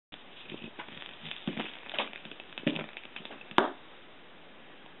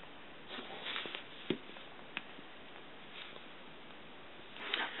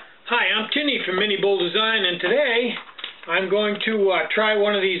Bold Design, and today I'm going to try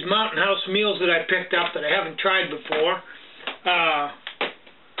one of these Mountain House meals that I picked up that I haven't tried before.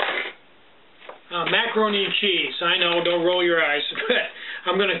 Macaroni and cheese. I know, don't roll your eyes, but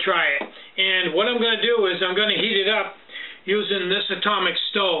I'm going to try it. And what I'm going to do is I'm going to heat it up using this atomic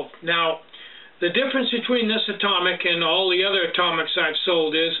stove. Now, the difference between this atomic and all the other atomics I've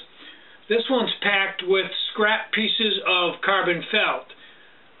sold is this one's packed with scrap pieces of carbon felt.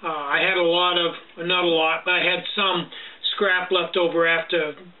 I had not a lot, but I had some scrap left over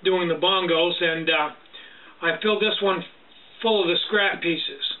after doing the bongos, and I filled this one full of the scrap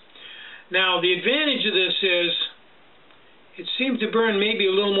pieces. Now, the advantage of this is it seems to burn maybe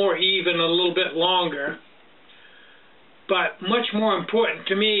a little more even, a little bit longer, but much more important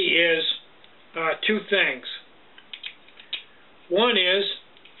to me is two things. One is,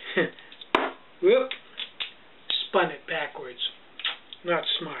 whoop, spun it backwards. Not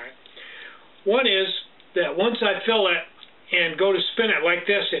smart. One is that once I fill it and go to spin it like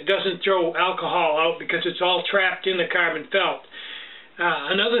this, it doesn't throw alcohol out because it's all trapped in the carbon felt.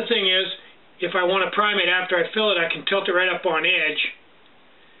 Another thing is, if I want to prime it after I fill it, I can tilt it right up on edge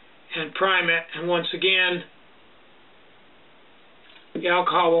and prime it, and once again the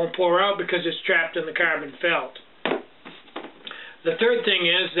alcohol won't pour out because it's trapped in the carbon felt. The third thing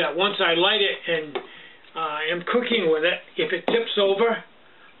is that once I light it and am cooking with it, if it tips over,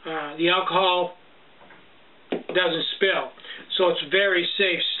 the alcohol doesn't spill. So it's a very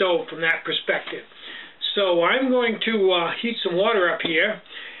safe stove from that perspective. So I'm going to heat some water up here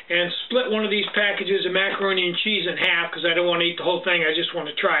and split one of these packages of macaroni and cheese in half because I don't want to eat the whole thing, I just want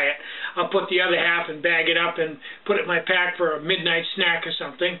to try it. I'll put the other half and bag it up and put it in my pack for a midnight snack or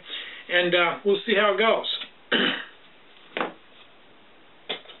something, and we'll see how it goes.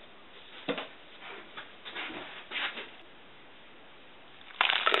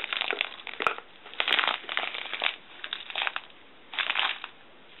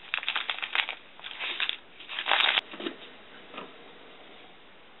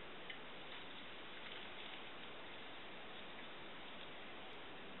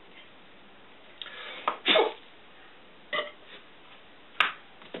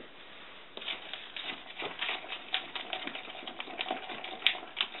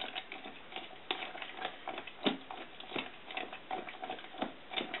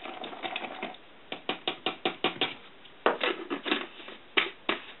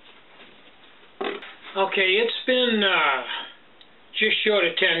 Okay, it's been just short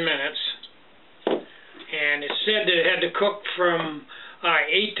of 10 minutes, and it said that it had to cook from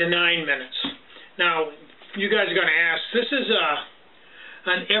 8 to 9 minutes. Now, you guys are going to ask, this is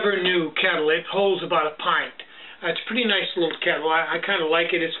an ever-new kettle. It holds about a pint. It's a pretty nice little kettle. I kind of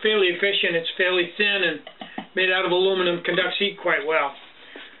like it. It's fairly efficient. It's fairly thin and made out of aluminum, conducts heat quite well.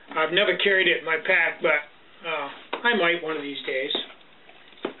 I've never carried it in my pack, but I might one of these days.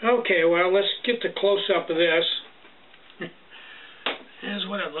 Okay, well, let's get the close-up of this. Here's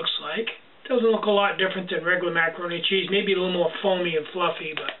what it looks like. Doesn't look a lot different than regular macaroni and cheese. Maybe a little more foamy and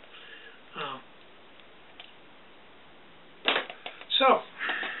fluffy, but... So,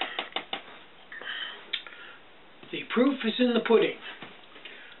 the proof is in the pudding.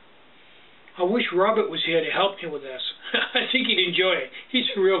 I wish Robert was here to help me with this. I think he'd enjoy it. He's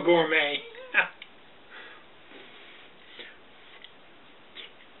a real gourmet.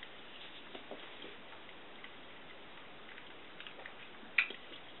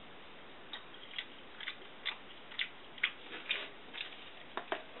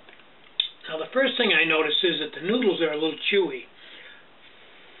 Now, the first thing I notice is that the noodles are a little chewy.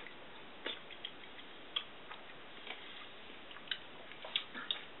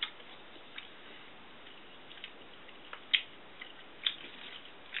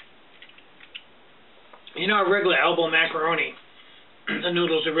 You know, regular elbow macaroni, the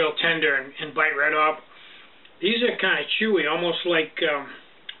noodles are real tender and bite right off. These are kind of chewy, almost like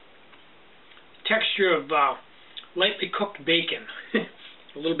texture of lightly cooked bacon.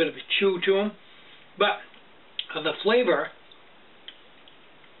 A little bit of a chew to them, but the flavor,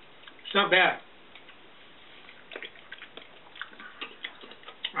 it's not bad.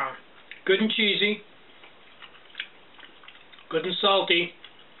 Good and cheesy, good and salty.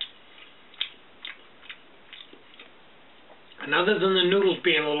 And other than the noodles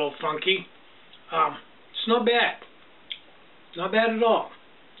being a little funky, it's not bad. Not bad at all.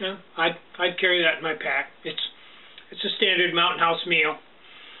 Yeah, I'd carry that in my pack. It's a standard Mountain House meal.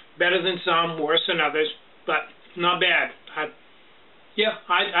 Better than some, worse than others, but not bad.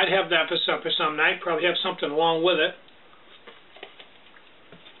 I'd have that for supper some night. Probably have something along with it.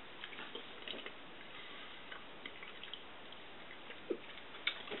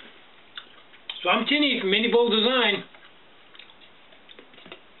 So I'm Tinny from Mini Bull Design.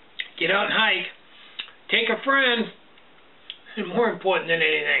 Get out and hike. Take a friend. And more important than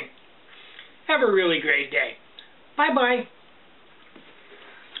anything, have a really great day. Bye-bye.